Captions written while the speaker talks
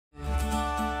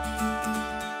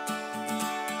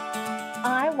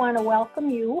want to welcome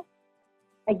you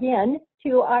again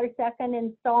to our second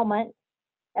installment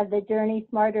of the Journey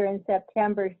Smarter in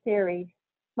September series.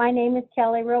 My name is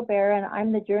Kelly Robert, and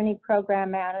I'm the Journey Program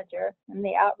Manager and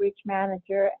the Outreach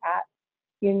Manager at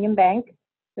Union Bank,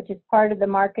 which is part of the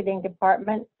marketing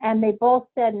department. And they both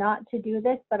said not to do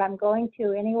this, but I'm going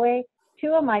to anyway.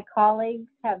 Two of my colleagues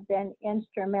have been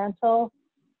instrumental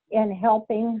in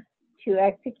helping to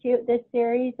execute this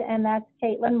series, and that's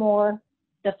Caitlin Moore,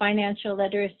 the Financial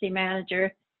Literacy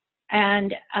Manager,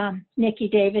 and Nikki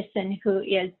Davison, who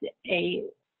is a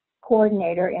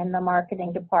coordinator in the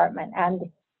marketing department. And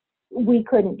we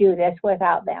couldn't do this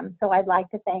without them, so I'd like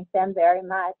to thank them very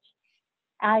much.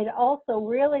 I'd also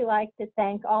really like to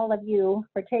thank all of you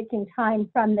for taking time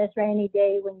from this rainy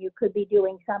day when you could be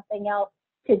doing something else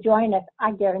to join us.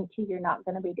 I guarantee you're not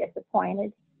going to be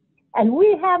disappointed. And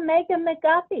we have Megan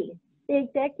McGuffey, the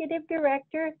Executive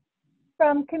Director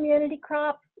from Community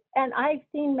Crops, and I've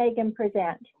seen Megan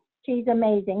present. She's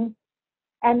amazing.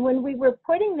 And when we were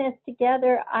putting this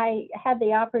together, I had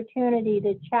the opportunity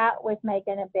to chat with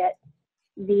Megan a bit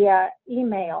via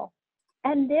email.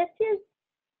 And this is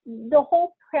the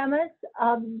whole premise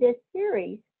of this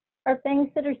series, are things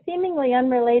that are seemingly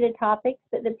unrelated topics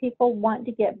that the people want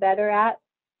to get better at.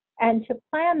 And to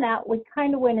plan that, we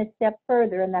kind of went a step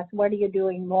further, and that's, what are you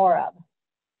doing more of?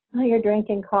 Well, you're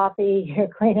drinking coffee, you're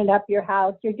cleaning up your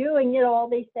house, you're doing, all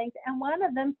these things. And one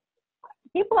of them,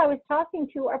 people I was talking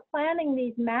to are planting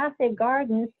these massive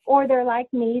gardens, or they're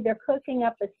like me, they're cooking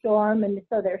up a storm, and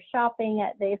so they're shopping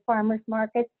at the farmers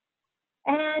markets.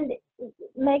 And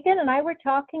Megan and I were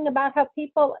talking about how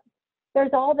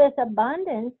there's all this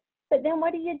abundance, but then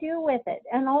what do you do with it?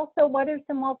 And also, what are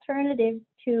some alternatives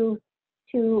to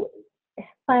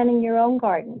planting your own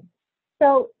garden?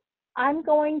 So I'm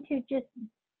going to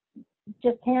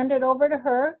just hand it over to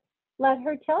her, let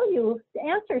her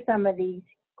answer some of these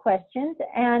questions.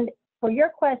 And for your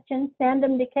questions, send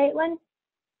them to Caitlin,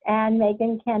 and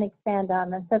Megan can expand on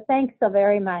them. So thanks so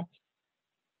very much.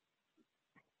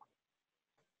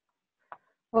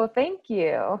 Well, thank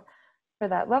you for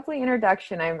that lovely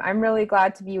introduction. I'm really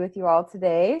glad to be with you all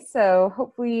today. So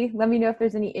hopefully, let me know if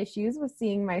there's any issues with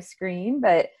seeing my screen,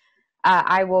 but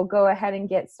I will go ahead and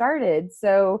get started.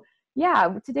 So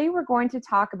yeah, today we're going to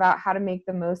talk about how to make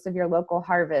the most of your local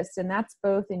harvest, and that's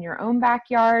both in your own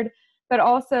backyard, but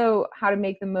also how to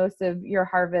make the most of your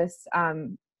harvest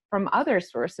from other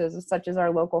sources, such as our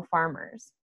local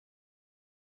farmers.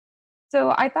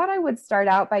 So I thought I would start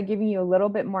out by giving you a little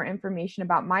bit more information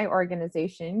about my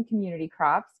organization, Community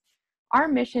Crops. Our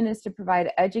mission is to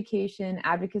provide education,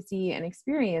 advocacy, and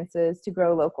experiences to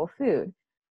grow local food.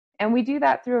 And we do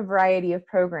that through a variety of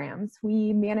programs.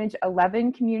 We manage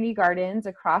 11 community gardens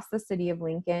across the city of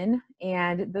Lincoln,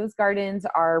 and those gardens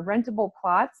are rentable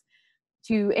plots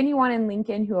to anyone in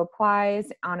Lincoln who applies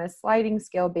on a sliding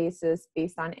scale basis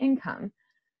based on income.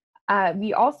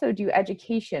 We also do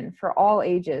education for all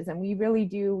ages, and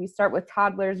we start with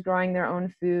toddlers growing their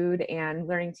own food and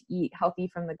learning to eat healthy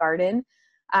from the garden.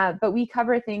 But we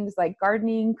cover things like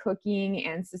gardening, cooking,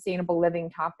 and sustainable living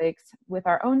topics with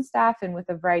our own staff and with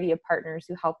a variety of partners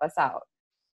who help us out.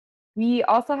 We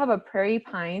also have a Prairie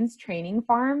Pines training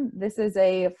farm. This is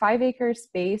a 5-acre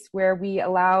space where we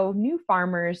allow new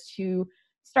farmers to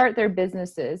start their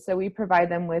businesses. So we provide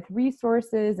them with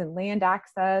resources and land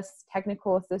access,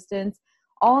 technical assistance,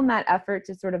 all in that effort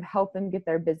to sort of help them get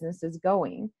their businesses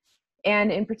going. And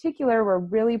in particular, we're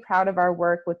really proud of our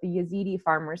work with the Yazidi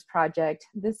Farmers Project.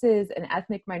 This is an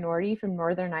ethnic minority from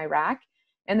northern Iraq,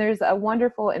 and there's a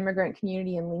wonderful immigrant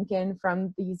community in Lincoln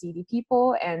from the Yazidi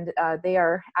people, and they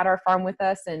are at our farm with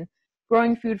us and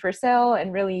growing food for sale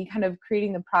and really kind of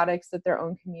creating the products that their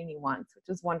own community wants, which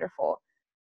is wonderful.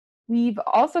 We've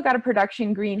also got a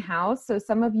production greenhouse. So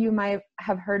some of you might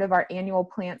have heard of our annual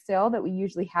plant sale that we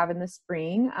usually have in the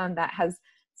spring that has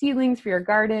seedlings for your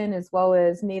garden as well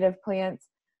as native plants.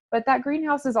 But that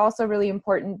greenhouse is also really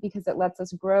important because it lets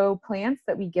us grow plants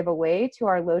that we give away to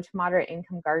our low to moderate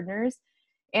income gardeners.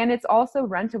 And it's also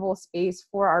rentable space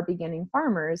for our beginning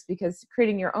farmers, because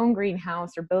creating your own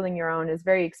greenhouse or building your own is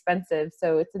very expensive.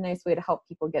 So it's a nice way to help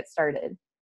people get started.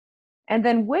 And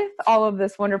then with all of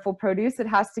this wonderful produce, it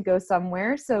has to go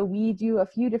somewhere. So we do a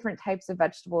few different types of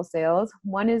vegetable sales.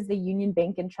 One is the Union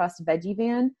Bank and Trust Veggie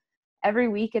Van. Every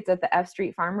week it's at the F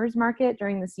Street Farmers Market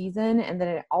during the season, and then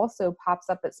it also pops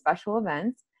up at special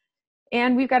events.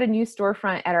 And we've got a new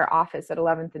storefront at our office at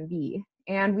 11th and B.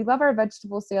 And we love our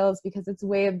vegetable sales because it's a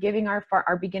way of giving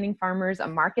our beginning farmers a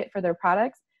market for their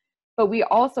products, but we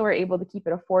also are able to keep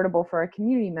it affordable for our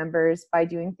community members by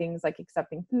doing things like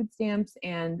accepting food stamps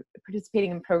and participating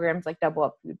in programs like Double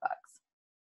Up Food Bucks.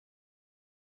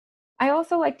 I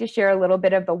also like to share a little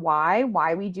bit of the why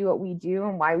we do what we do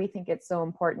and why we think it's so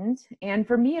important. And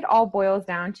for me, it all boils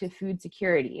down to food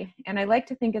security. And I like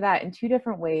to think of that in two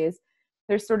different ways.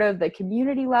 There's sort of the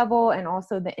community level and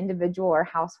also the individual or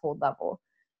household level.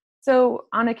 So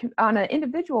on an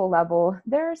individual level,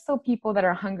 there are still people that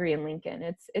are hungry in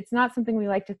Lincoln. It's not something we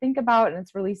like to think about, and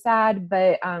it's really sad.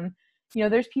 But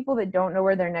there's people that don't know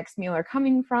where their next meal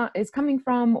is coming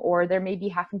from, or they're maybe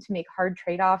having to make hard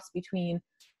trade-offs between,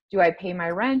 do I pay my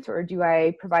rent or do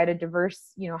I provide a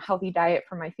diverse, healthy diet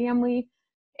for my family?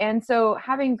 And so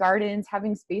having gardens,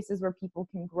 having spaces where people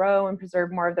can grow and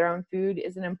preserve more of their own food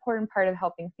is an important part of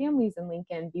helping families in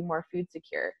Lincoln be more food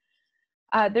secure.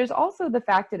 There's also the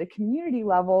fact at a community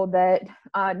level that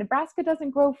Nebraska doesn't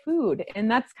grow food. And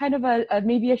that's kind of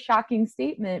maybe a shocking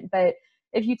statement, but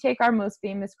if you take our most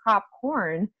famous crop,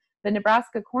 corn, the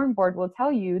Nebraska Corn Board will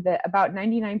tell you that about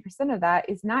 99% of that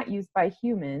is not used by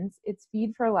humans. It's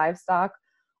feed for livestock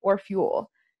or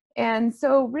fuel. And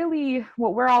so really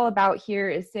what we're all about here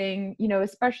is saying,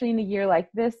 especially in a year like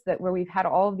this, where we've had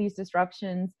all of these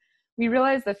disruptions, we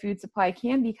realize the food supply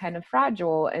can be kind of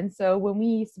fragile. And so when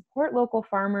we support local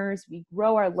farmers, we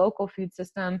grow our local food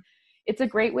system, it's a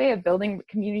great way of building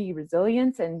community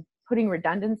resilience and putting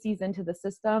redundancies into the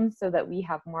system so that we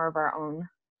have more of our own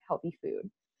healthy food.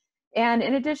 And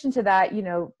in addition to that,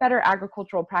 better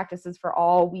agricultural practices for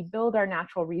all, we build our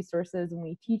natural resources and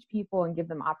we teach people and give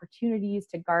them opportunities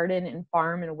to garden and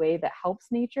farm in a way that helps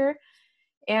nature.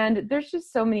 And there's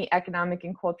just so many economic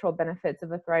and cultural benefits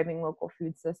of a thriving local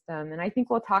food system. And I think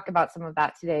we'll talk about some of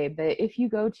that today. But if you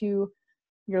go to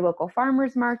your local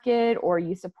farmers market or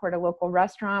you support a local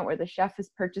restaurant where the chef is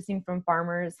purchasing from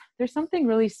farmers, there's something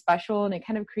really special, and it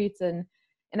kind of creates an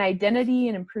identity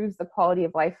and improves the quality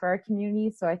of life for our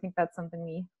community. So I think that's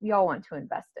something we all want to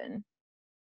invest in.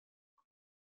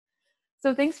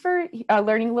 So thanks for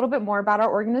learning a little bit more about our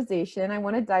organization. I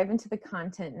want to dive into the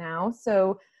content now.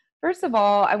 So first of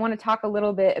all, I want to talk a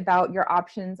little bit about your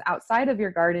options outside of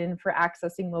your garden for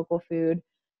accessing local food.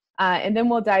 And then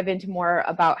we'll dive into more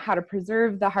about how to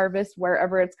preserve the harvest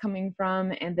wherever it's coming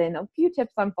from, and then a few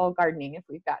tips on fall gardening if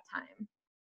we've got time.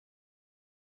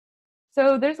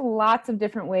 So there's lots of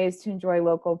different ways to enjoy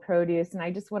local produce, and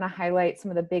I just want to highlight some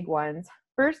of the big ones.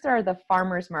 First are the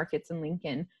farmers markets in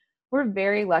Lincoln. We're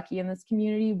very lucky in this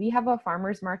community. We have a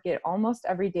farmers market almost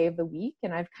every day of the week,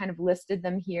 and I've kind of listed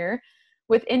them here.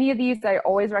 With any of these, I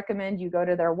always recommend you go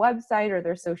to their website or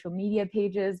their social media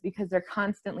pages because they're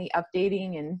constantly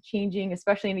updating and changing,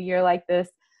 especially in a year like this,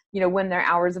 when their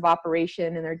hours of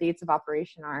operation and their dates of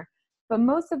operation are. But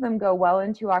most of them go well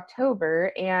into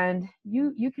October, and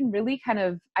you can really kind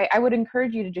of, I would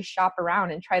encourage you to just shop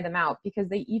around and try them out because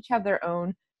they each have their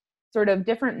own sort of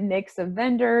different mix of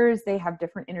vendors. They have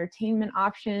different entertainment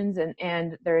options,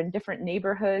 and they're in different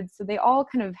neighborhoods. So they all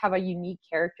kind of have a unique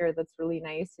character that's really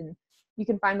nice, and you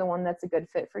can find the one that's a good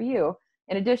fit for you,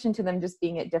 in addition to them just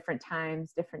being at different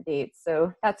times, different dates.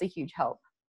 So that's a huge help.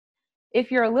 If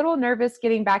you're a little nervous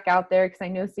getting back out there, because I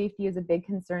know safety is a big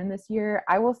concern this year,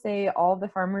 I will say all the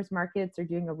farmers markets are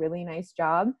doing a really nice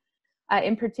job.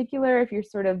 In particular, if you're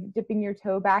sort of dipping your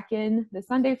toe back in, the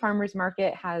Sunday farmers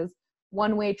market has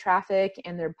one-way traffic,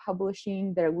 and they're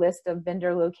publishing their list of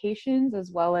vendor locations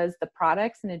as well as the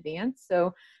products in advance.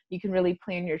 So you can really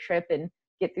plan your trip and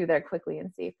get through there quickly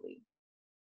and safely.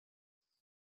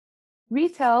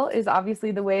 Retail is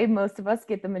obviously the way most of us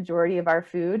get the majority of our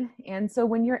food. And so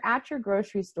when you're at your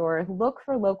grocery store, look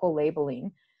for local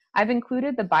labeling. I've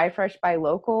included the Buy Fresh, Buy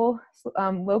Local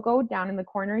logo down in the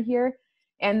corner here.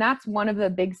 And that's one of the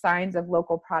big signs of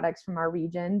local products from our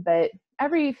region. But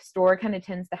every store kind of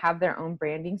tends to have their own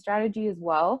branding strategy as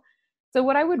well. So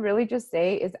what I would really just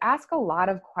say is ask a lot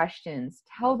of questions.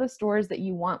 Tell the stores that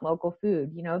you want local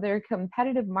food. They're a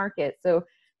competitive market, so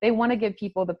they want to give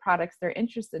people the products they're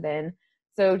interested in.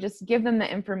 So just give them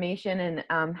the information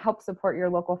and help support your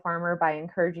local farmer by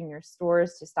encouraging your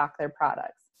stores to stock their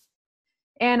products.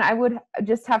 And I would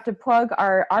just have to plug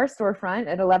our storefront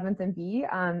at 11th and B,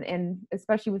 and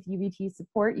especially with UVT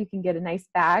support, you can get a nice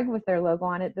bag with their logo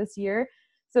on it this year.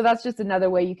 So that's just another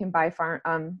way you can buy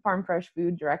farm fresh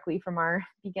food directly from our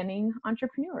beginning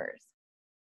entrepreneurs.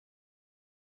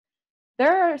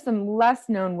 There are some less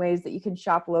known ways that you can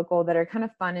shop local that are kind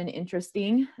of fun and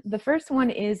interesting. The first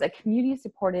one is a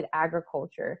community-supported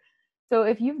agriculture. So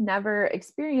if you've never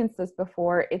experienced this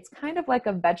before, it's kind of like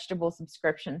a vegetable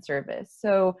subscription service.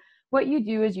 So what you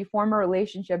do is you form a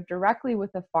relationship directly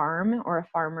with a farm or a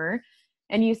farmer,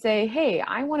 and you say, hey,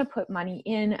 I want to put money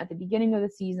in at the beginning of the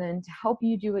season to help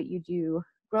you do what you do,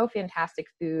 grow fantastic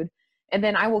food, and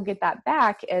then I will get that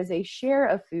back as a share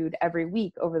of food every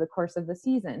week over the course of the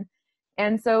season.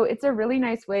 And so it's a really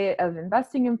nice way of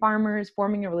investing in farmers,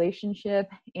 forming a relationship.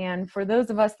 And for those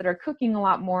of us that are cooking a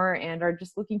lot more and are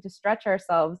just looking to stretch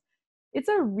ourselves, it's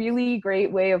a really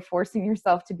great way of forcing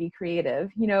yourself to be creative.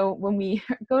 You know, when we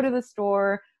go to the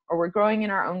store or we're growing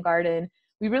in our own garden,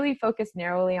 we really focus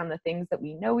narrowly on the things that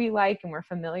we know we like and we're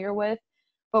familiar with.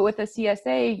 But with a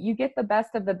CSA, you get the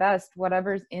best of the best,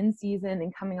 whatever's in season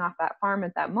and coming off that farm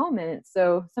at that moment.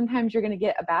 So sometimes you're going to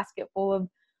get a basket full of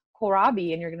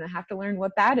kohlrabi and you're going to have to learn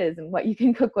what that is and what you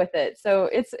can cook with it. So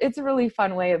it's a really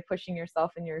fun way of pushing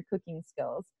yourself in your cooking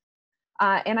skills.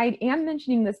 And I am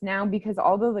mentioning this now because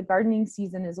although the gardening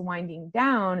season is winding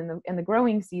down and the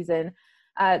growing season,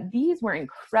 these were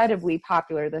incredibly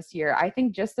popular this year. I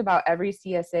think just about every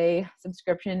CSA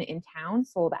subscription in town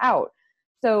sold out.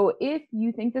 So if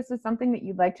you think this is something that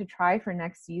you'd like to try for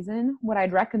next season, what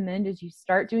I'd recommend is you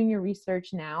start doing your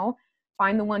research now,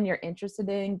 find the one you're interested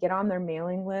in, get on their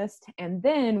mailing list, and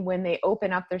then when they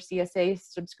open up their CSA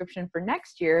subscription for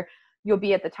next year, you'll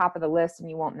be at the top of the list and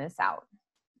you won't miss out.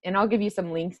 And I'll give you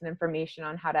some links and information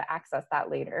on how to access that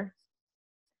later.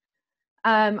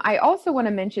 I also want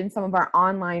to mention some of our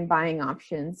online buying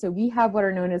options. So we have what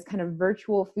are known as kind of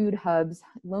virtual food hubs,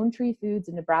 Lone Tree Foods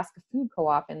and Nebraska Food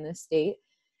Co-op in this state.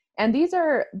 And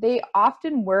they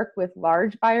often work with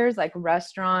large buyers like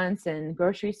restaurants and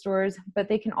grocery stores, but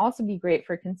they can also be great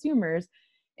for consumers.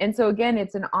 And so again,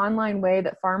 it's an online way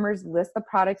that farmers list the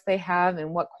products they have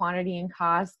and what quantity and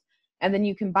cost, and then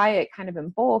you can buy it kind of in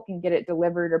bulk and get it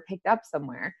delivered or picked up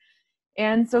somewhere.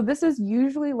 And so this is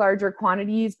usually larger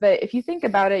quantities, but if you think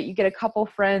about it, you get a couple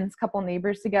friends, couple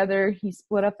neighbors together, you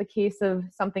split up a case of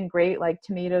something great like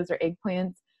tomatoes or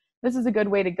eggplants. This is a good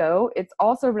way to go. It's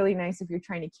also really nice if you're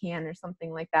trying to can or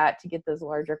something like that to get those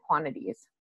larger quantities.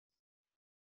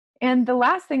 And the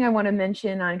last thing I want to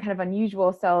mention on kind of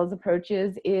unusual sales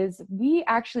approaches is we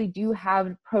actually do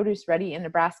have produce ready in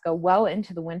Nebraska well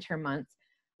into the winter months.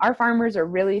 Our farmers are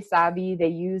really savvy. They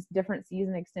use different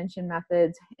season extension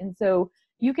methods. And so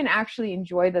you can actually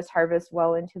enjoy this harvest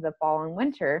well into the fall and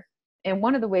winter. And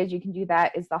one of the ways you can do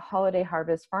that is the Holiday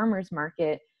Harvest Farmers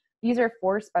Market. These are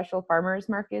 4 special farmers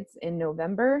markets in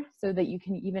November so that you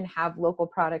can even have local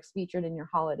products featured in your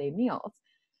holiday meals.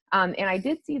 And I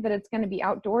did see that it's going to be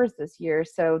outdoors this year.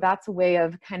 So that's a way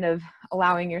of kind of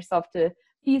allowing yourself to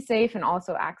be safe and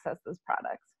also access those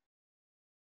products.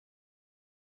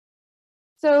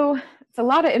 So it's a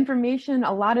lot of information,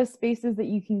 a lot of spaces that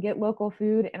you can get local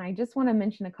food. And I just want to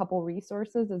mention a couple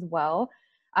resources as well.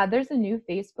 There's a new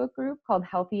Facebook group called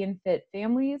Healthy and Fit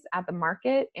Families at the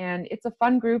Market. And it's a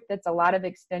fun group that's a lot of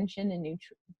extension and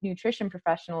nutrition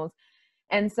professionals.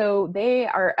 And so they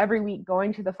are every week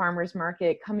going to the farmer's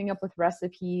market, coming up with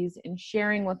recipes and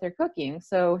sharing what they're cooking.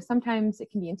 So sometimes it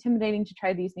can be intimidating to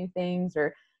try these new things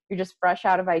or you're just fresh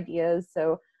out of ideas.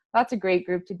 So that's a great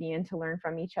group to be in to learn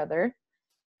from each other.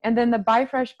 And then the Buy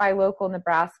Fresh, Buy Local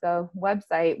Nebraska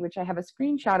website, which I have a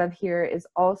screenshot of here, is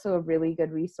also a really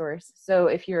good resource. So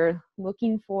if you're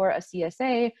looking for a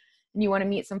CSA and you want to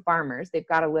meet some farmers, they've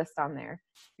got a list on there.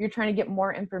 If you're trying to get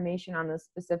more information on the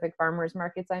specific farmers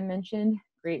markets I mentioned,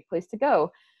 great place to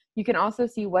go. You can also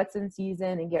see what's in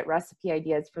season and get recipe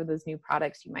ideas for those new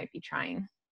products you might be trying.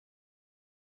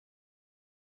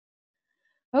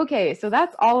 Okay, so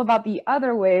that's all about the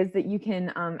other ways that you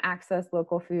can access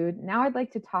local food. Now I'd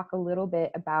like to talk a little bit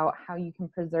about how you can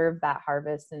preserve that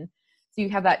harvest and so you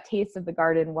have that taste of the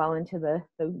garden well into the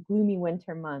gloomy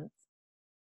winter months.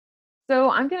 So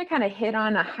I'm going to kind of hit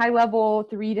on a high level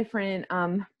 3 different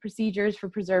procedures for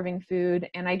preserving food.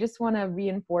 And I just want to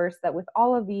reinforce that with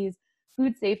all of these,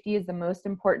 food safety is the most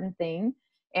important thing.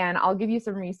 And I'll give you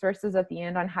some resources at the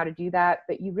end on how to do that,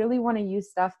 but you really want to use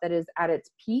stuff that is at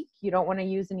its peak. You don't want to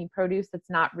use any produce that's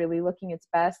not really looking its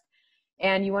best.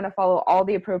 And you want to follow all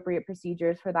the appropriate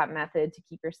procedures for that method to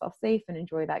keep yourself safe and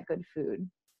enjoy that good food.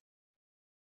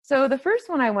 So the first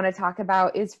one I want to talk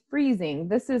about is freezing.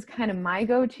 This is kind of my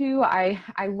go-to. I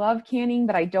love canning,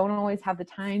 but I don't always have the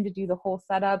time to do the whole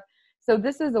setup. So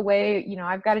this is a way, you know,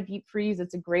 I've got a deep freeze.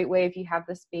 It's a great way if you have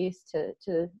the space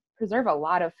to preserve a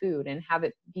lot of food and have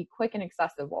it be quick and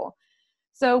accessible.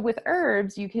 So with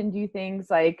herbs, you can do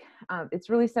things like, it's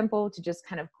really simple to just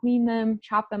kind of clean them,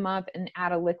 chop them up, and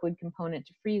add a liquid component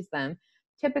to freeze them,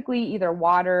 typically either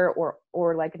water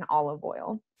or like an olive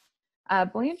oil.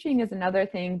 Blanching is another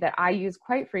thing that I use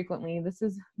quite frequently. This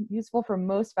is useful for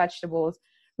most vegetables.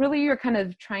 Really, you're kind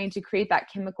of trying to create that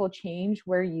chemical change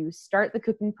where you start the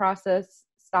cooking process,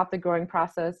 stop the growing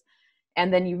process,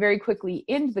 and then you very quickly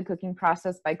end the cooking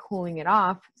process by cooling it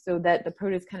off so that the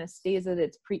produce kind of stays at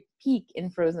its peak in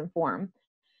frozen form.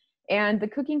 And the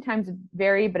cooking times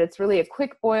vary, but it's really a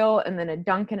quick boil and then a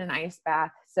dunk in an ice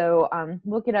bath. So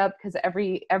look it up, because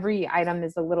every item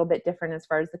is a little bit different as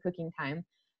far as the cooking time,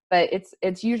 but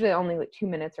it's usually only like 2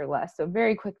 minutes or less. So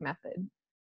very quick method.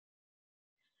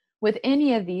 With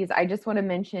any of these, I just want to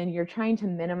mention you're trying to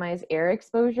minimize air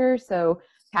exposure. So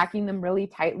packing them really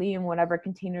tightly in whatever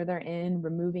container they're in,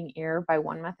 removing air by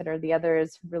one method or the other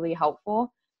is really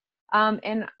helpful.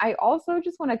 And I also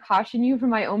just want to caution you from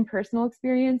my own personal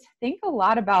experience, think a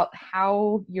lot about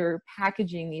how you're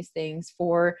packaging these things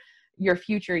for your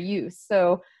future use.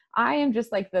 So I am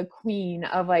just like the queen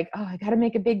of like, oh, I got to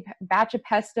make a big batch of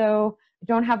pesto. I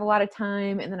don't have a lot of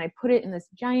time. And then I put it in this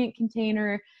giant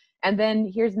container. And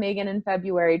then here's Megan in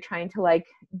February trying to like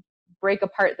break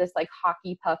apart this like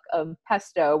hockey puck of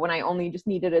pesto when I only just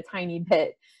needed a tiny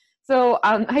bit. So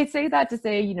I say that to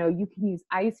say, you know, you can use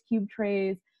ice cube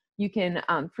trays. You can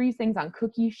freeze things on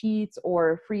cookie sheets,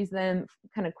 or freeze them,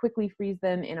 kind of quickly freeze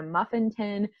them in a muffin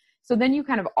tin. So then you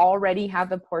kind of already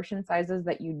have the portion sizes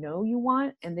that you know you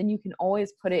want, and then you can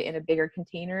always put it in a bigger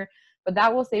container. But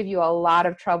that will save you a lot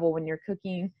of trouble when you're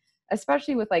cooking,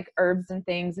 especially with like herbs and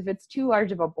things. If it's too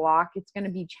large of a block, it's going to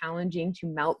be challenging to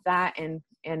melt that and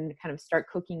kind of start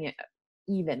cooking it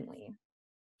evenly.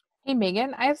 Hey,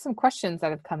 Megan, I have some questions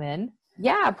that have come in.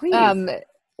 Yeah, please.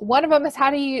 One of them is how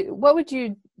do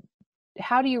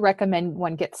you recommend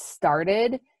one get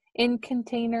started in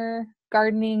container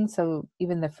gardening? So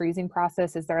even the freezing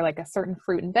process, is there like a certain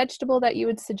fruit and vegetable that you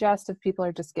would suggest if people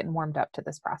are just getting warmed up to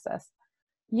this process?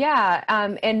 Yeah.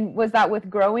 And was that with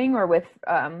growing or with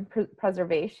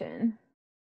preservation?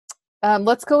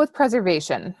 Let's go with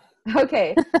preservation.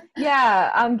 Okay.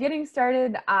 Yeah. Getting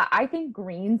started. I think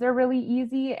greens are really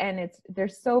easy, and they're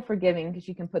so forgiving because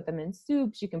you can put them in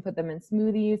soups, you can put them in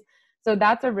smoothies. So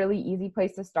that's a really easy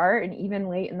place to start. And even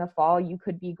late in the fall, you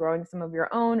could be growing some of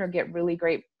your own or get really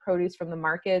great produce from the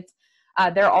markets.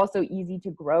 They're also easy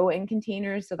to grow in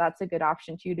containers. So that's a good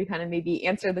option too, to kind of maybe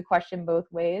answer the question both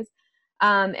ways.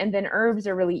 And then herbs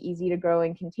are really easy to grow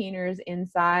in containers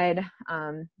inside,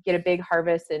 get a big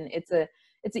harvest, and it's an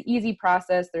easy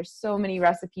process. There's so many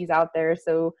recipes out there.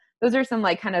 So those are some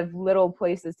like kind of little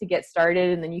places to get started,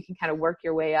 and then you can kind of work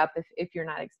your way up if you're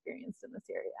not experienced in this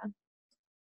area.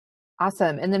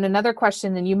 Awesome. And then another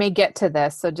question, and you may get to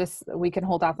this, so just we can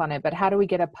hold off on it, but how do we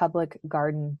get a public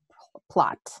garden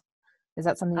plot? Is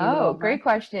that something you would go over? Great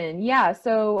question. Yeah.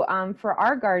 So for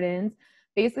our gardens,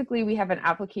 basically we have an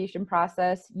application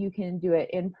process. You can do it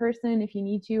in person if you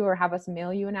need to, or have us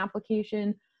mail you an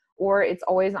application, or it's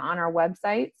always on our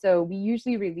website. So we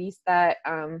usually release that.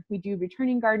 We do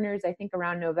returning gardeners, I think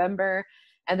around November,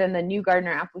 and then the new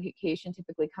gardener application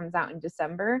typically comes out in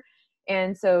December.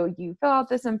 And so you fill out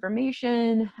this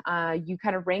information, you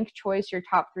kind of rank choice your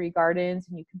top 3 gardens,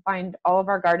 and you can find all of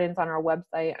our gardens on our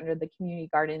website under the Community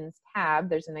Gardens tab.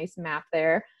 There's a nice map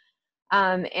there.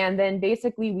 And then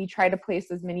basically we try to place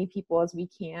as many people as we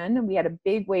can. We had a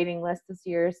big waiting list this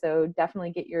year, so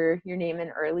definitely get your name in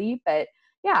early. But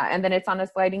yeah, and then it's on a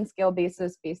sliding scale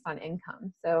basis based on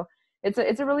income. So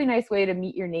it's a really nice way to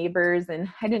meet your neighbors. And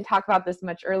I didn't talk about this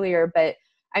much earlier, but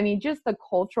I mean, just the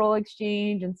cultural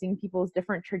exchange and seeing people's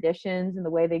different traditions and the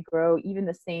way they grow, even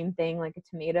the same thing like a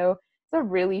tomato, it's a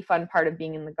really fun part of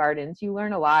being in the gardens. You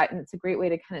learn a lot, and it's a great way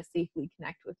to kind of safely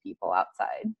connect with people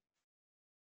outside.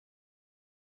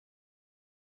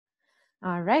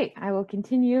 All right, I will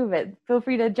continue, but feel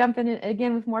free to jump in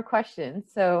again with more questions.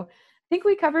 So I think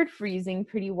we covered freezing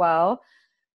pretty well.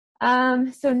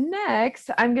 So next,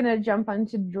 I'm going to jump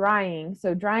onto drying.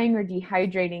 So drying or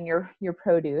dehydrating your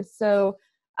produce. So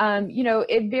you know,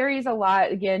 it varies a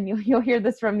lot. Again, you'll hear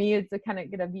this from me. It's kind of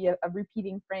going to be a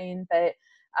repeating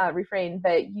refrain,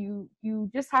 but you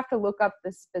just have to look up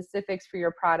the specifics for your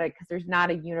product, because there's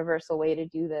not a universal way to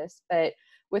do this. But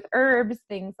with herbs,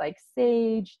 things like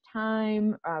sage,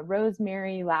 thyme,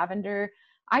 rosemary, lavender,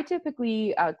 I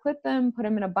typically clip them, put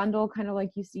them in a bundle, kind of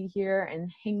like you see here,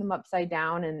 and hang them upside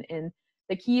down. And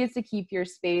the key is to keep your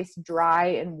space dry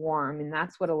and warm, and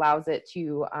that's what allows it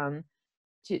to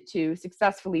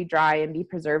successfully dry and be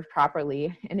preserved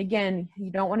properly. And again,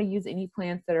 you don't want to use any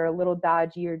plants that are a little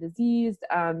dodgy or diseased.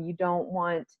 You don't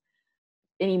want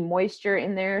any moisture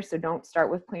in there, so don't start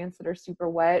with plants that are super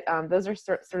wet. Those are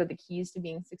sort of the keys to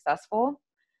being successful.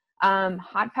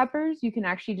 Hot peppers, you can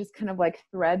actually just kind of like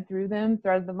thread them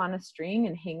on a string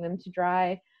and hang them to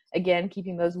dry. Again,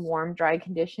 keeping those warm, dry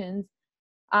conditions.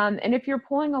 And if you're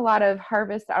pulling a lot of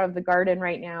harvest out of the garden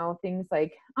right now, things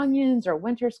like onions or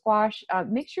winter squash,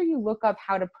 make sure you look up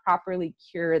how to properly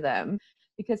cure them,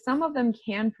 because some of them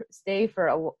can stay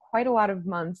for quite a lot of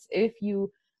months if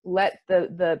you let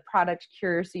the product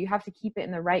cure. So you have to keep it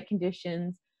in the right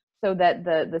conditions, so that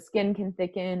the skin can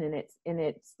thicken and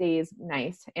it stays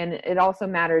nice. And it also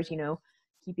matters, you know,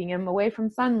 keeping them away from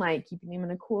sunlight, keeping them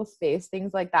in a cool space,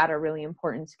 things like that are really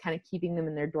important to kind of keeping them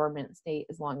in their dormant state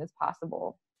as long as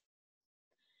possible.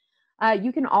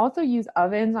 You can also use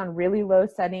ovens on really low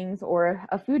settings, or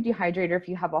a food dehydrator if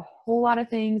you have a whole lot of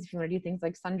things, if you want to do things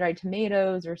like sun-dried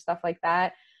tomatoes or stuff like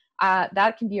that.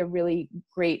 That can be a really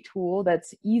great tool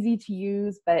that's easy to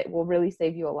use, but will really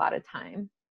save you a lot of time.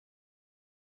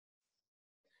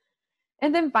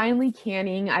 And then finally,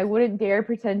 canning. I wouldn't dare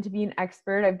pretend to be an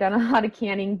expert. I've done a lot of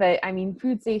canning, but I mean,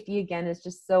 food safety, again, is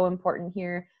just so important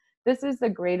here. This is the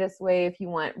greatest way if you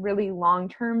want really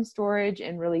long-term storage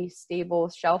and really stable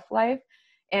shelf life.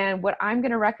 And what I'm going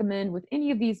to recommend with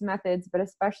any of these methods, but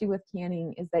especially with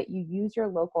canning, is that you use your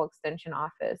local extension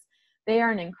office. They are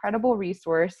an incredible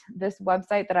resource. This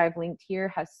website that I've linked here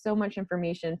has so much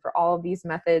information for all of these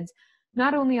methods,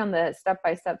 not only on the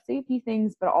step-by-step safety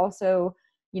things, but also,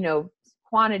 you know,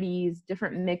 quantities,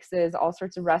 different mixes, all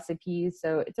sorts of recipes.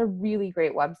 So it's a really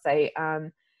great website.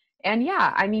 And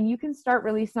yeah, I mean, you can start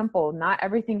really simple. Not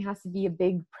everything has to be a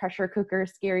big pressure cooker,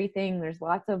 scary thing. There's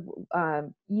lots of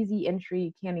easy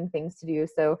entry canning things to do.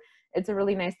 So it's a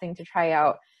really nice thing to try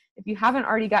out. If you haven't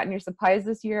already gotten your supplies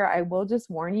this year, I will just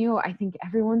warn you, I think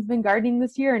everyone's been gardening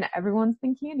this year and everyone's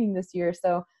been canning this year.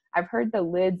 So I've heard the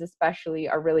lids especially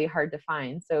are really hard to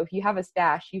find. So if you have a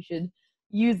stash, you should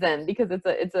use them because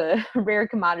it's a rare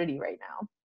commodity right now.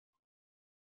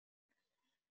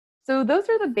 So those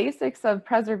are the basics of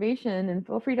preservation, and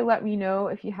feel free to let me know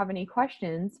if you have any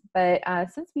questions. But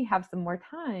since we have some more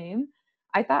time,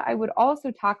 I thought I would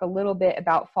also talk a little bit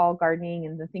about fall gardening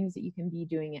and the things that you can be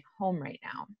doing at home right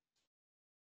now.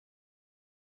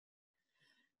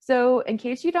 So in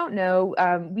case you don't know,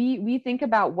 we think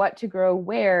about what to grow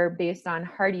where based on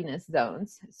hardiness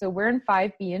zones. So we're in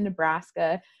 5B in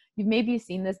Nebraska. You've maybe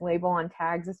seen this label on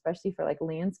tags, especially for like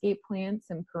landscape plants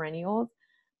and perennials.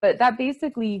 But that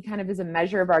basically kind of is a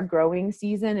measure of our growing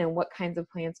season and what kinds of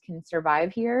plants can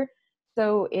survive here.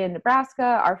 So in Nebraska,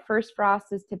 our first frost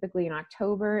is typically in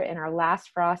October, and our last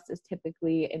frost is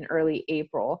typically in early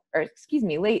April, or excuse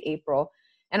me, late April.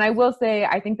 And I will say,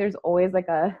 I think there's always like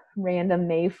a random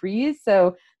May freeze.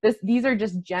 So these are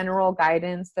just general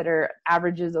guidance that are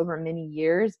averages over many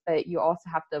years, but you also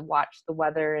have to watch the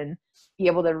weather and be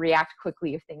able to react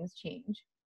quickly if things change.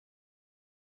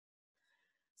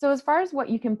 So as far as what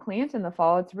you can plant in the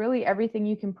fall, it's really everything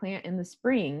you can plant in the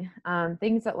spring,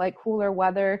 things that like cooler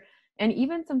weather, and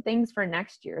even some things for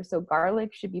next year. So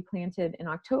garlic should be planted in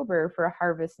October for a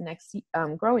harvest next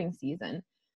growing season.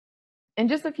 And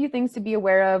just a few things to be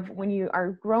aware of when you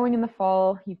are growing in the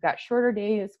fall. You've got shorter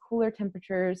days, cooler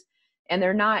temperatures, and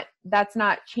that's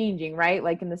not changing, right?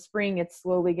 Like in the spring, it's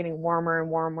slowly getting warmer and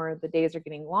warmer. The days are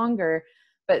getting longer.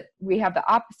 But we have the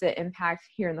opposite impact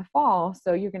here in the fall.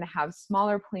 So you're going to have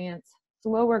smaller plants,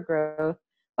 slower growth,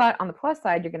 but on the plus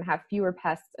side, you're going to have fewer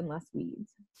pests and less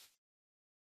weeds.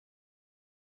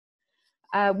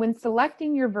 When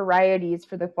selecting your varieties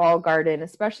for the fall garden,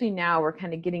 especially now we're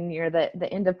kind of getting near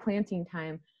the end of planting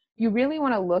time, you really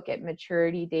want to look at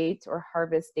maturity dates or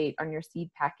harvest date on your seed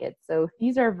packets. So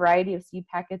these are a variety of seed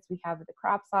packets we have at the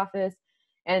crops office.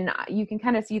 And you can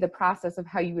kind of see the process of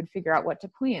how you would figure out what to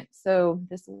plant. So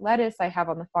this lettuce I have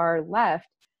on the far left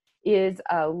is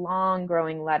a long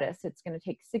growing lettuce. It's going to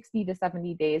take 60 to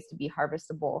 70 days to be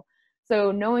harvestable.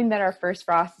 So knowing that our first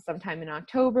frost is sometime in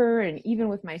October, and even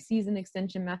with my season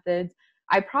extension methods,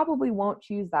 I probably won't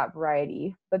choose that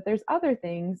variety. But there's other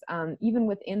things, even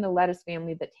within the lettuce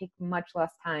family, that take much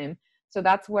less time. So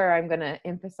that's where I'm going to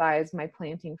emphasize my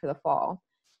planting for the fall.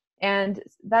 And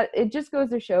that it just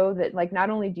goes to show that, like, not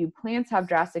only do plants have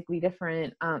drastically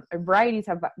different, varieties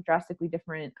have drastically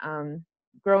different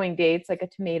growing dates, like a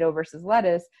tomato versus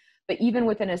lettuce, but even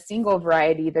within a single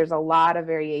variety, there's a lot of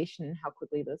variation in how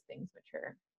quickly those things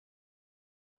mature.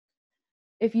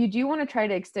 If you do want to try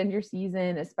to extend your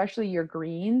season, especially your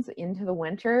greens, into the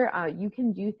winter, you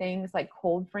can do things like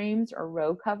cold frames or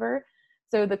row cover.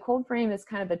 So the cold frame is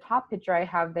kind of the top picture I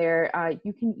have there.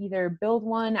 You can either build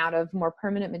one out of more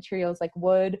permanent materials like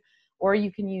wood, or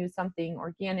you can use something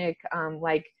organic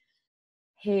like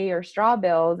hay or straw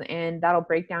bales, and that'll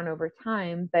break down over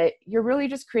time. But you're really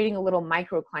just creating a little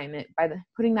microclimate by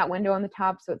putting that window on the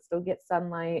top so it still gets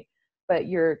sunlight, but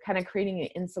you're kind of creating an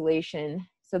insulation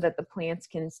so that the plants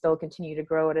can still continue to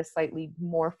grow at a slightly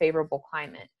more favorable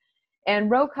climate.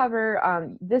 And row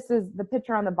cover, this is the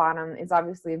picture on the bottom is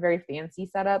obviously a very fancy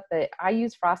setup, but I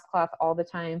use frost cloth all the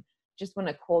time just when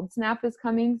a cold snap is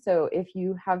coming. So if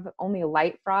you have only a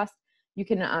light frost, you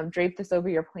can drape this over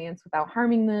your plants without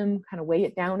harming them, kind of weigh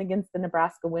it down against the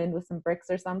Nebraska wind with some bricks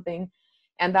or something.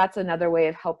 And that's another way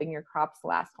of helping your crops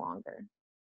last longer.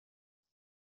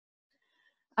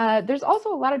 There's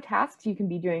also a lot of tasks you can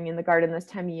be doing in the garden this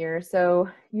time of year. So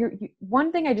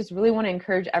one thing I just really want to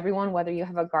encourage everyone, whether you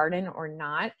have a garden or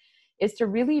not, is to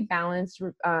really balance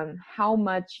how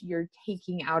much you're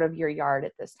taking out of your yard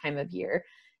at this time of year.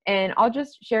 And I'll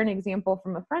just share an example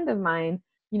from a friend of mine.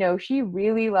 You know, she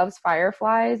really loves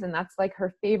fireflies, and that's like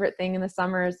her favorite thing in the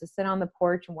summer is to sit on the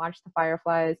porch and watch the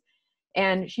fireflies.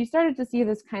 And she started to see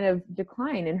this kind of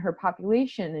decline in her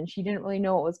population, and she didn't really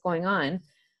know what was going on.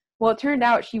 Well, it turned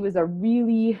out she was a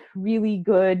really, really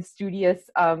good,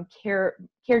 studious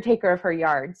caretaker of her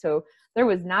yard. So there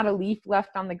was not a leaf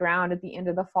left on the ground at the end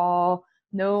of the fall,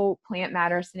 no plant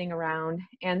matter sitting around.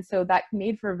 And so that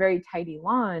made for a very tidy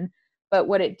lawn. But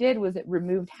what it did was it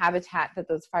removed habitat that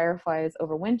those fireflies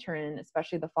overwinter in,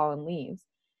 especially the fallen leaves.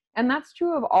 And that's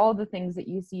true of all the things that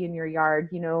you see in your yard,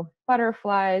 you know,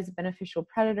 butterflies, beneficial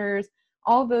predators,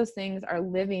 all those things are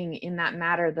living in that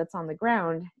matter that's on the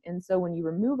ground. And so when you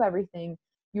remove everything,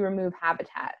 you remove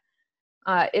habitat.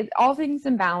 All things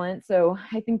in balance. So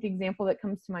I think the example that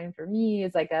comes to mind for me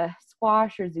is like a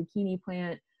squash or zucchini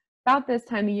plant. About this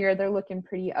time of year, they're looking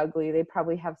pretty ugly. They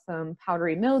probably have some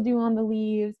powdery mildew on the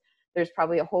leaves. There's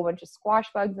probably a whole bunch of squash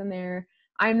bugs in there.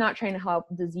 I'm not trying to help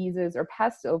diseases or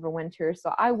pests overwinter,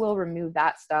 so I will remove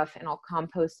that stuff and I'll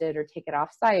compost it or take it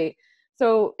off site.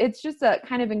 So it's just a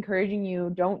kind of encouraging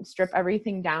you, don't strip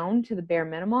everything down to the bare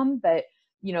minimum, but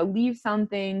you know, leave some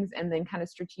things and then kind of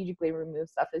strategically remove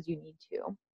stuff as you need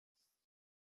to.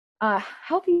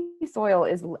 Healthy soil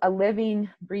is a living,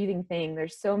 breathing thing.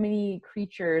 There's so many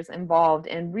creatures involved,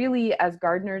 and really as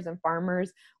gardeners and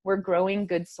farmers, we're growing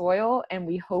good soil and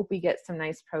we hope we get some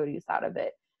nice produce out of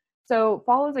it. So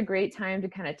fall is a great time to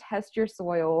kind of test your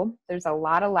soil. There's a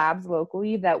lot of labs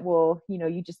locally that will, you know,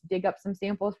 you just dig up some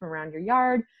samples from around your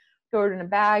yard, throw it in a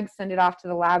bag, send it off to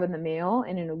the lab in the mail,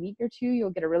 and in a week or two,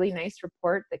 you'll get a really nice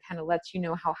report that kind of lets you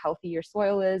know how healthy your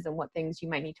soil is and what things you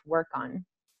might need to work on.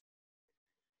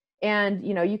 And,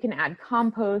 you know, you can add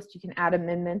compost, you can add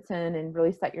amendments in and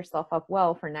really set yourself up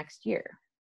well for next year.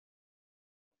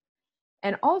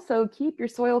 And also keep your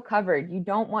soil covered. You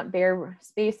don't want bare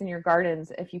space in your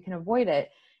gardens if you can avoid it.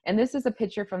 And this is a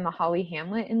picture from the Holly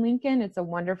Hamlet in Lincoln. It's a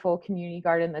wonderful community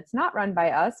garden that's not run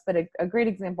by us, but a great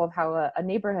example of how a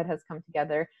neighborhood has come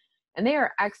together. And they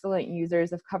are excellent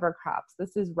users of cover crops.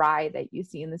 This is rye that you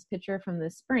see in this picture from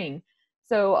this spring.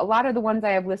 So a lot of the ones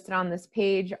I have listed on this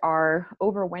page are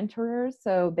overwinterers.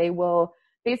 So they will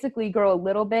basically grow a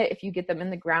little bit if you get them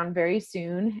in the ground very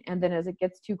soon, and then as it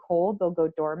gets too cold, they'll go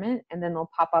dormant and then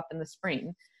they'll pop up in the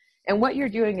spring. And what you're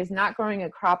doing is not growing a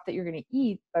crop that you're going to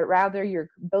eat, but rather you're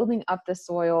building up the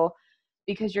soil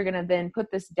because you're going to then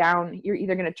put this down. You're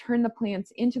either going to turn the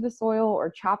plants into the soil or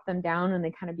chop them down and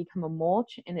they kind of become a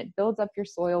mulch, and it builds up your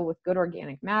soil with good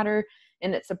organic matter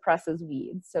and it suppresses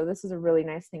weeds. So this is a really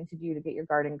nice thing to do to get your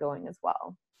garden going as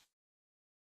well.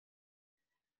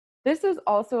 This is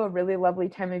also a really lovely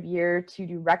time of year to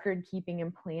do record keeping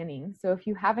and planning. So if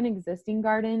you have an existing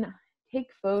garden, take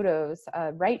photos,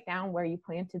 write down where you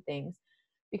planted things.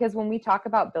 Because when we talk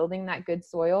about building that good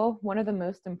soil, one of the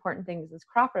most important things is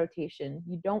crop rotation.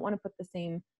 You don't want to put the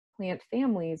same plant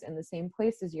families in the same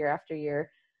places year after year.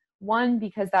 One,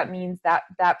 because that means that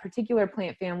that particular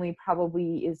plant family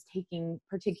probably is taking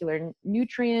particular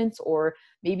nutrients, or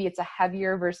maybe it's a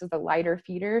heavier versus a lighter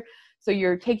feeder. So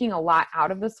you're taking a lot out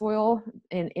of the soil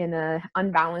in an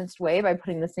unbalanced way by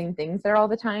putting the same things there all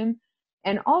the time.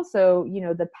 And also, you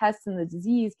know, the pests and the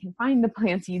disease can find the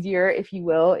plants easier, if you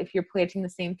will, if you're planting the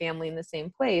same family in the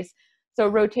same place. So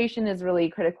rotation is really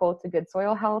critical to good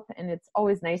soil health, and it's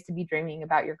always nice to be dreaming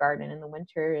about your garden in the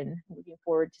winter and looking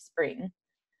forward to spring.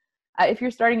 If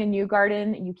you're starting a new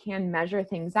garden, you can measure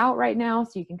things out right now,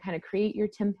 so you can kind of create your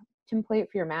template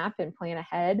for your map and plan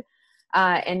ahead.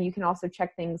 And you can also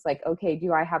check things like, okay,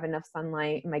 do I have enough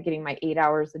sunlight? Am I getting my 8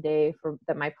 hours a day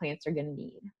that my plants are going to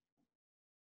need?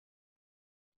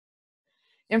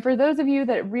 And for those of you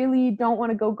that really don't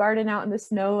want to go garden out in the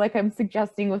snow, like I'm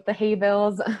suggesting with the hay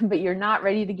bales, but you're not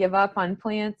ready to give up on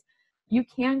plants, you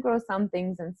can grow some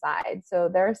things inside. So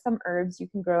there are some herbs you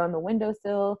can grow on the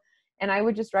windowsill. And I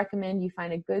would just recommend you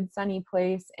find a good sunny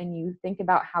place and you think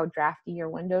about how drafty your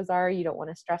windows are. You don't want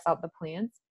to stress out the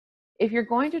plants. If you're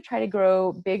going to try to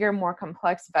grow bigger, more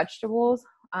complex vegetables,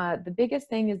 the biggest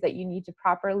thing is that you need to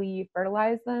properly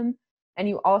fertilize them, and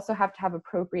you also have to have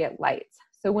appropriate lights.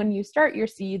 So when you start your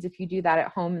seeds, if you do that at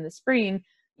home in the spring,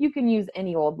 you can use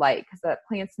any old light because that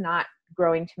plant's not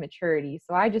growing to maturity.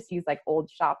 So I just use like old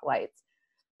shop lights.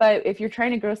 But if you're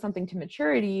trying to grow something to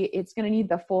maturity, it's going to need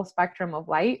the full spectrum of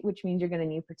light, which means you're going to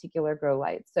need particular grow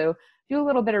lights. So do a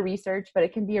little bit of research, but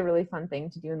it can be a really fun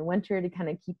thing to do in the winter to kind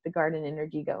of keep the garden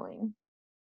energy going.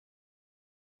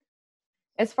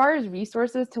 As far as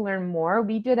resources to learn more,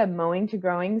 we did a mowing to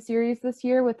growing series this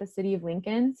year with the city of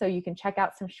Lincoln. So you can check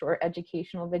out some short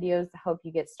educational videos to help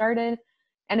you get started.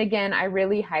 And again, I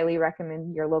really highly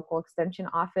recommend your local extension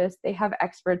office. They have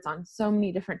experts on so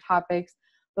many different topics.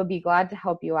 They'll be glad to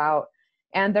help you out.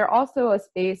 And they're also a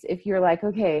space if you're like,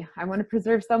 okay, I want to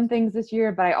preserve some things this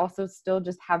year, but I also still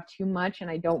just have too much and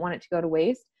I don't want it to go to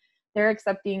waste. They're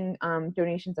accepting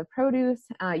donations of produce.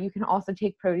 You can also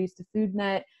take produce to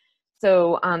FoodNet.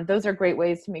 So those are great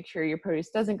ways to make sure your produce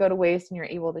doesn't go to waste and you're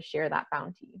able to share that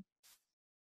bounty.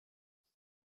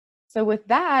 So with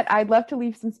that, I'd love to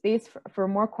leave some space for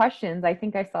more questions. I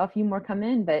think I saw a few more come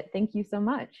in, but thank you so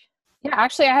much. Yeah,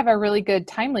 actually, I have a really good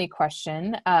timely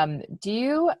question. Do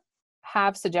you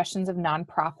have suggestions of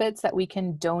nonprofits that we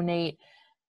can donate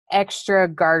extra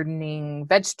gardening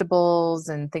vegetables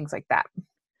and things like that?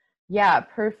 Yeah,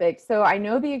 perfect. So I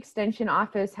know the extension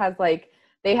office has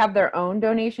they have their own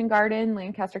donation garden,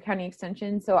 Lancaster County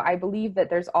Extension. So I believe that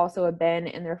there's also a bin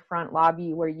in their front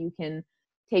lobby where you can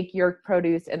take your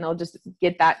produce and they'll just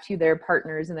get that to their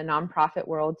partners in the nonprofit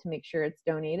world to make sure it's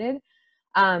donated.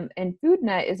 And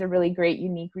FoodNet is a really great,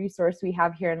 unique resource we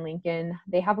have here in Lincoln.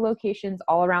 They have locations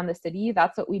all around the city.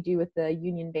 That's what we do with the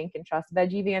Union Bank and Trust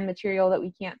veggie van material that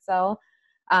we can't sell.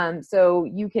 So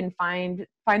you can find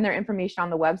their information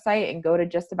on the website and go to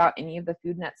just about any of the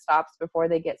FoodNet stops before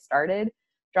they get started.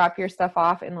 Drop your stuff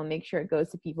off and they'll make sure it goes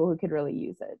to people who could really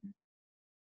use it.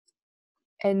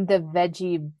 And the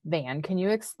veggie van, can you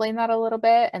explain that a little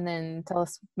bit and then tell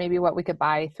us maybe what we could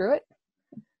buy through it?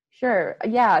 Sure.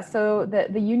 Yeah. So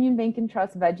the Union Bank and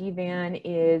Trust veggie van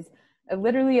is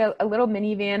literally a little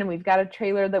minivan, and we've got a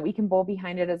trailer that we can pull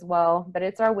behind it as well. But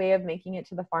it's our way of making it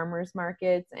to the farmers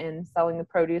markets and selling the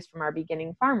produce from our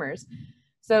beginning farmers.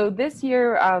 So this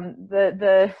year,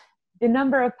 the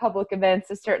number of public events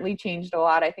has certainly changed a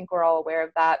lot. I think we're all aware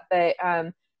of that. But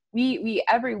we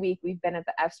every week we've been at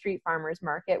the F Street Farmers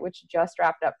Market, which just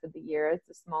wrapped up for the year. It's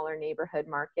a smaller neighborhood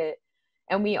market.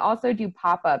 And we also do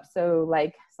pop-ups. So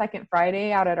like Second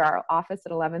Friday out at our office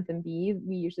at 11th and B,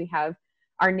 we usually have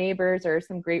our neighbors or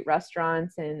some great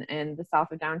restaurants and the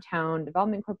south of downtown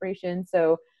development corporation.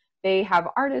 So they have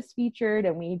artists featured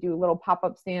and we do a little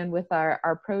pop-up stand with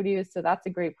our produce. So that's a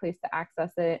great place to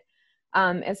access it.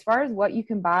 As far as what you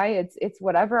can buy, it's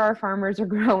whatever our farmers are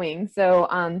growing.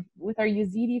 So with our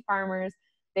Yazidi farmers,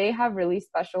 they have really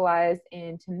specialized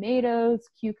in tomatoes,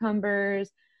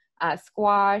 cucumbers,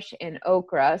 squash, and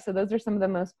okra. So those are some of the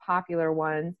most popular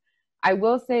ones. I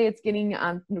will say it's getting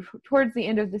towards the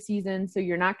end of the season, so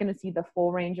you're not going to see the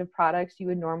full range of products you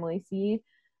would normally see.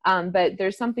 But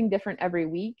there's something different every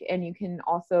week, and you can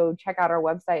also check out our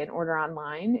website and order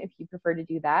online if you prefer to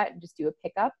do that and just do a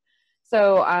pickup.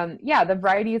 So yeah, the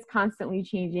variety is constantly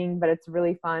changing, but it's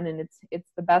really fun, and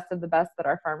it's the best of the best that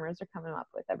our farmers are coming up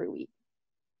with every week.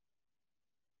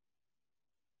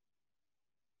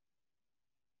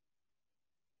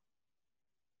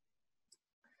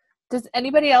 Does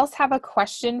anybody else have a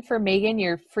question for Megan?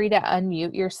 You're free to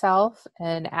unmute yourself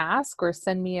and ask or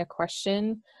send me a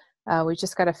question. We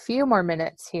just got a few more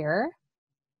minutes here.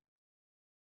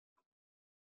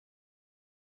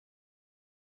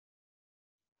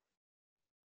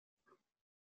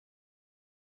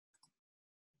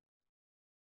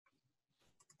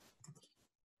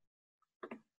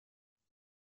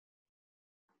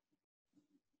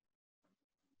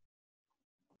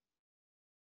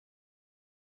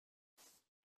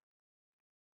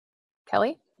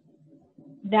 Kelly?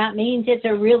 That means it's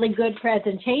a really good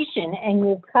presentation and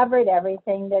you've covered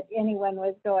everything that anyone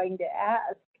was going to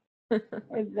ask.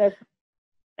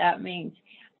 That means.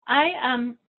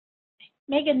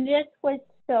 Megan, this was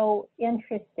so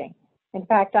interesting. In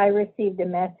fact, I received a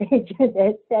message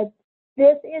that said,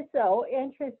 "This is so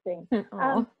interesting."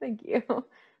 Oh, thank you.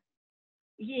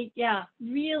 Yeah,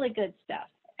 really good stuff.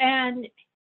 And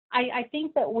I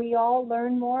think that we all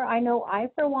learn more. I know I,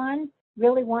 for one,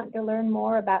 really want to learn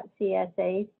more about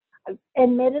CSAs.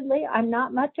 Admittedly, I'm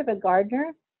not much of a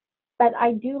gardener, but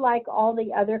I do like all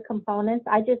the other components.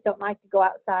 I just don't like to go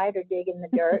outside or dig in the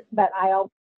dirt, but I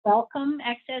welcome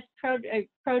excess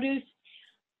produce.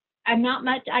 I'm not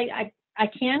much, I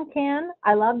can.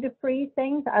 I love to freeze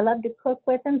things. I love to cook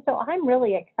with them. So I'm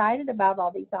really excited about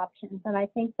all these options. And I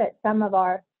think that some of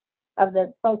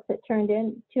the folks that tuned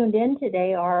in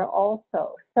today are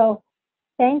also. So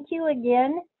thank you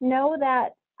again. Know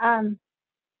that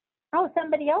Oh,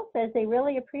 somebody else says they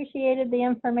really appreciated the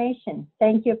information.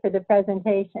 Thank you for the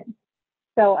presentation.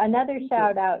 So another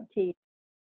shout out to you.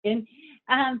 And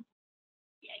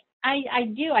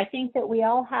I do. I think that we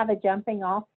all have a jumping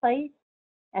off place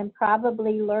and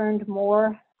probably learned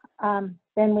more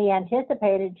than we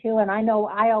anticipated to. And I know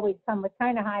I always come with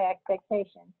kind of high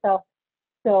expectations.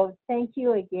 So thank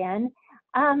you again.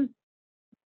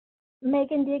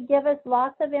 Megan did give us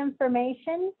lots of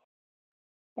information,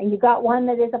 and you got one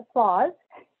that is applause.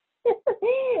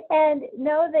 And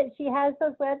know that she has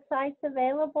those websites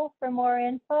available for more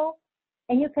info.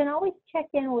 And you can always check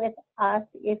in with us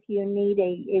if you need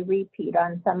a repeat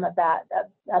on some of that,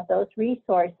 of those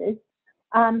resources.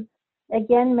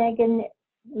 Again, Megan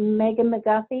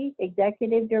McGuffey,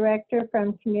 Executive Director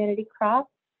from Community Crop.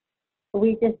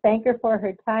 We just thank her for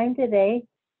her time today.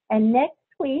 And next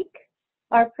week,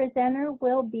 our presenter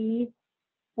will be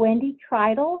Wendy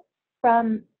Treidel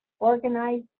from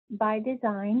Organized by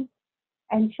Design.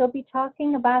 And she'll be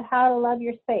talking about how to love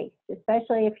your space,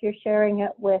 especially if you're sharing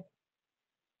it with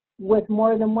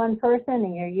more than one person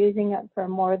and you're using it for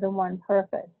more than one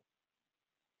purpose.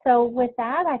 So with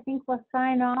that, I think we'll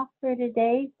sign off for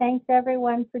today. Thanks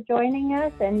everyone for joining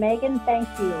us. And Megan, thank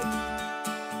you.